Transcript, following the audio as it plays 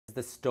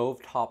The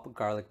stovetop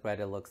garlic bread,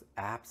 it looks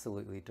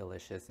absolutely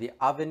delicious. The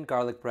oven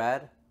garlic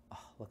bread, oh,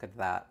 look at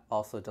that,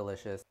 also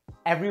delicious.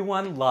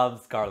 Everyone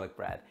loves garlic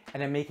bread,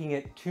 and I'm making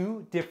it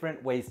two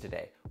different ways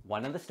today.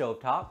 One on the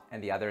stovetop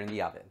and the other in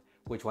the oven.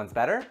 Which one's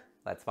better?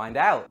 Let's find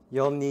out.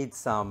 You'll need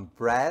some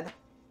bread,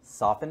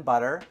 softened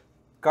butter,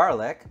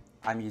 garlic.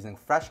 I'm using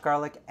fresh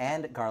garlic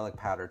and garlic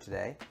powder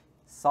today.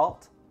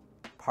 Salt,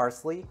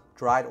 parsley,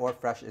 dried or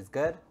fresh is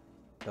good.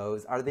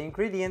 Those are the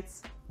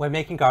ingredients. When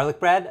making garlic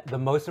bread, the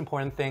most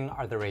important thing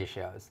are the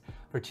ratios.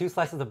 For 2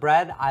 slices of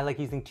bread, I like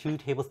using 2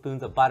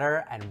 tablespoons of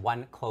butter and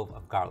 1 clove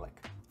of garlic.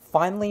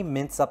 Finely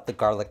mince up the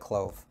garlic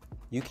clove.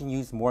 You can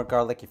use more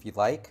garlic if you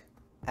like.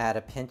 Add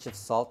a pinch of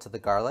salt to the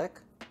garlic.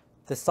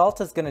 The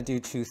salt is going to do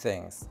 2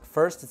 things.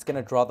 First, it's going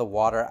to draw the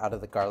water out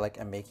of the garlic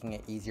and making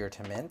it easier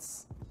to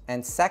mince.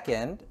 And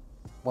second,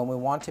 when we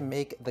want to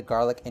make the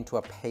garlic into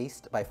a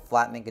paste by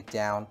flattening it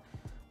down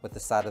with the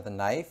side of the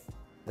knife,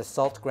 the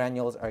salt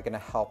granules are going to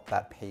help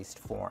that paste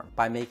form.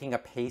 By making a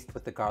paste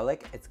with the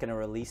garlic, it's going to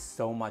release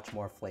so much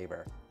more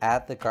flavor.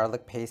 Add the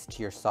garlic paste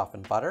to your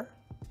softened butter,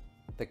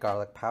 the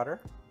garlic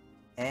powder,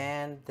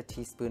 and the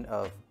teaspoon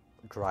of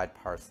dried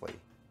parsley.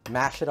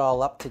 Mash it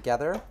all up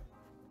together.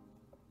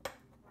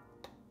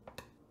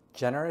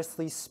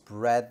 Generously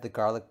spread the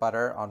garlic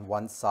butter on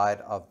one side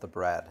of the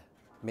bread.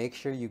 Make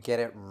sure you get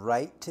it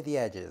right to the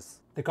edges.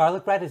 The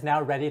garlic bread is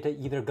now ready to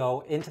either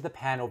go into the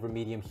pan over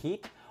medium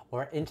heat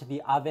or into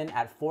the oven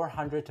at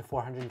 400 to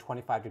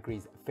 425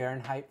 degrees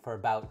Fahrenheit for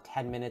about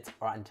 10 minutes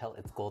or until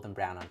it's golden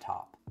brown on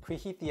top.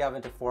 Preheat the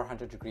oven to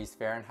 400 degrees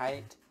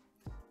Fahrenheit.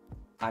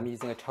 I'm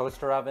using a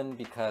toaster oven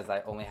because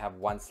I only have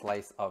 1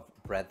 slice of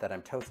bread that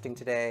I'm toasting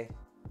today.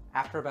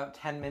 After about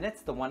 10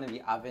 minutes, the one in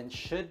the oven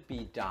should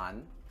be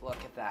done.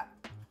 Look at that.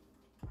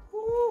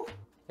 Woo!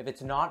 If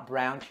it's not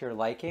brown to your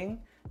liking,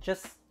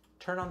 just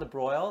turn on the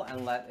broil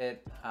and let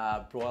it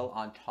broil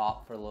on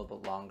top for a little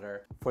bit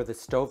longer. For the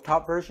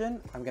stovetop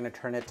version, I'm going to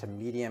turn it to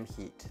medium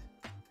heat.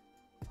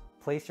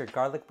 Place your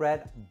garlic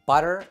bread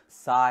butter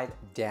side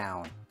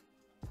down.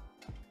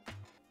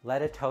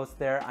 Let it toast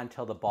there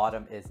until the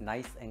bottom is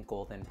nice and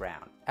golden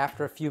brown.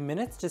 After a few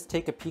minutes, just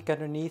take a peek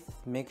underneath.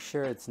 Make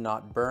sure it's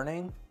not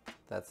burning.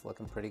 That's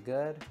looking pretty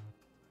good.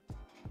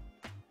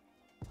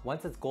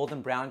 Once it's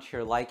golden brown to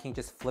your liking,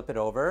 just flip it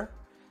over.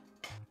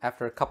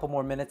 After a couple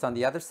more minutes on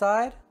the other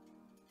side,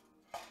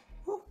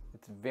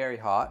 it's very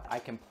hot. I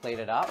can plate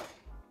it up.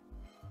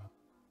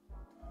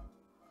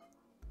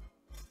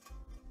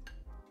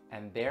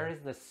 And there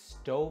is the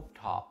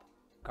stovetop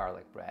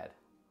garlic bread.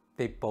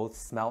 They both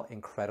smell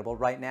incredible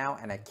right now,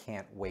 and I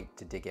can't wait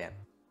to dig in.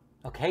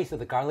 Okay, so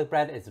the garlic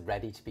bread is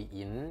ready to be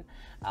eaten.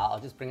 I'll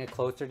just bring it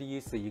closer to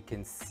you so you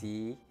can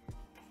see.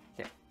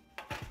 Okay,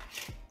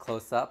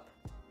 close up.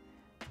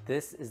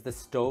 This is the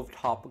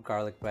stovetop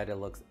garlic bread. It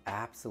looks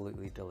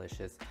absolutely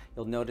delicious.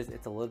 You'll notice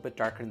it's a little bit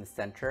darker in the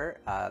center.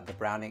 The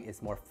browning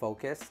is more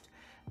focused.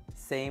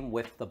 Same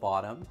with the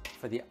bottom.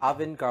 For the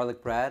oven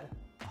garlic bread,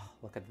 oh,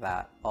 look at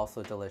that,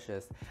 also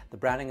delicious. The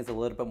browning is a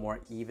little bit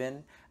more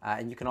even,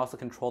 and you can also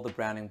control the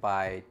browning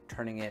by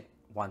turning it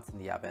once in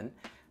the oven.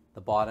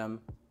 The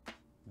bottom,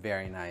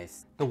 very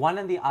nice. The one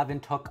in the oven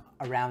took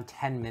around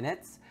 10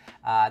 minutes.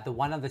 The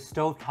one on the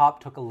stovetop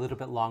took a little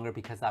bit longer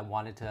because I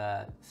wanted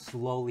to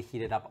slowly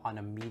heat it up on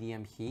a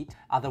medium heat.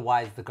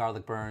 Otherwise, the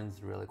garlic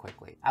burns really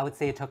quickly. I would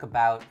say it took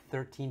about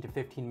 13 to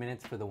 15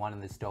 minutes for the one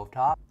on the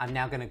stovetop. I'm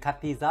now gonna cut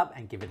these up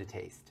and give it a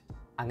taste.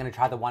 I'm gonna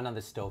try the one on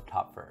the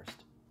stovetop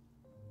first.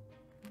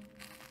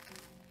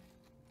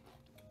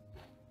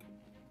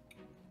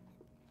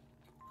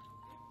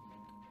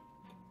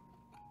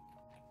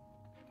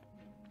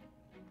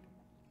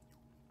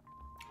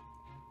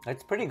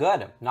 It's pretty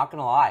good, not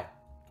gonna lie.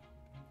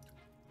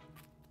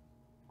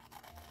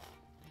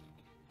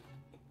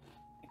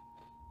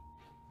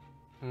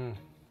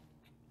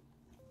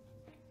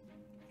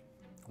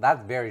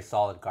 That's very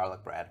solid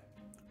garlic bread.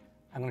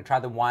 I'm gonna try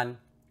the one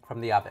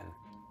from the oven.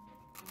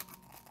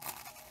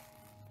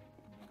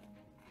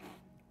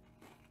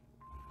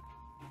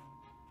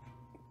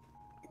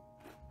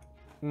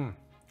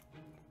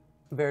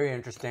 Very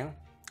interesting.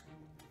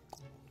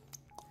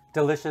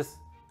 Delicious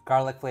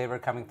garlic flavor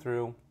coming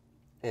through.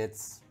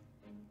 It's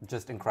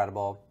just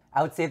incredible.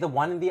 I would say the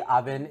one in the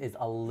oven is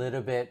a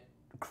little bit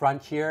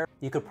crunchier.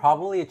 You could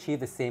probably achieve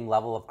the same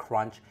level of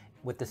crunch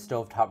with the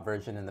stovetop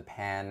version in the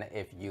pan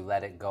if you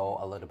let it go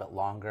a little bit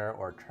longer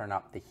or turn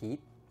up the heat.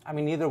 I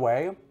mean, either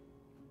way,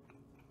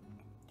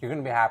 you're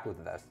gonna be happy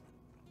with this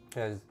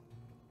because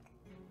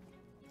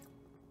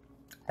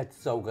it's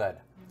so good.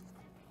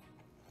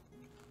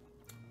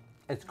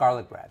 It's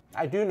garlic bread.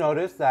 I do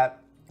notice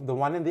that the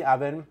one in the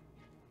oven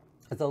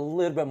is a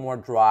little bit more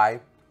dry,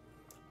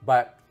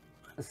 but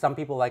some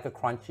people like a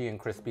crunchy and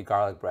crispy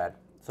garlic bread.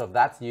 So if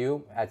that's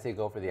you, I'd say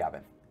go for the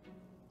oven.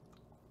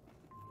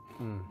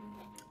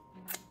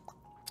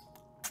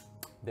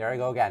 There I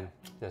go again.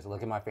 Just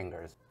look at my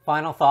fingers.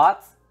 Final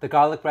thoughts. The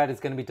garlic bread is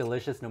going to be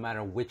delicious no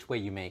matter which way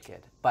you make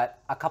it. But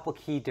a couple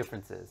key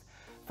differences.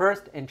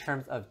 First, in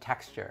terms of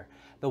texture,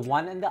 the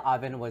one in the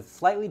oven was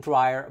slightly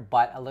drier,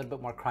 but a little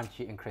bit more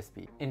crunchy and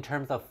crispy. In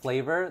terms of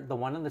flavor, the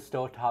one on the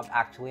stovetop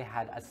actually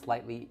had a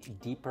slightly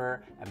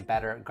deeper and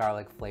better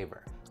garlic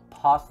flavor,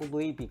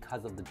 possibly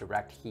because of the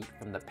direct heat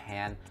from the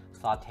pan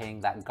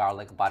sauteing that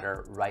garlic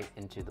butter right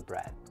into the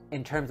bread.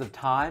 In terms of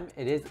time,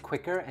 it is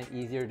quicker and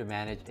easier to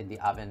manage in the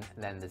oven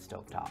than the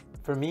stovetop.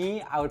 For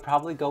me, I would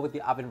probably go with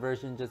the oven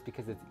version just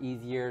because it's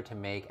easier to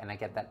make and I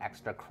get that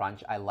extra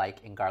crunch I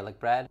like in garlic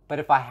bread. But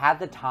if I had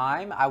the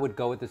time, I would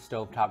go with the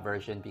stovetop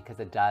version because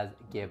it does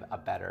give a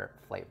better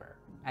flavor.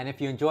 And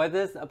if you enjoyed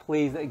this,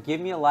 please give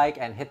me a like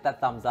and hit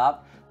that thumbs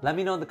up. Let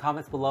me know in the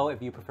comments below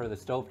if you prefer the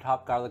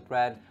stovetop garlic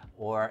bread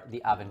or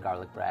the oven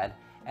garlic bread.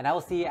 And I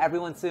will see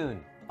everyone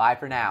soon. Bye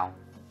for now.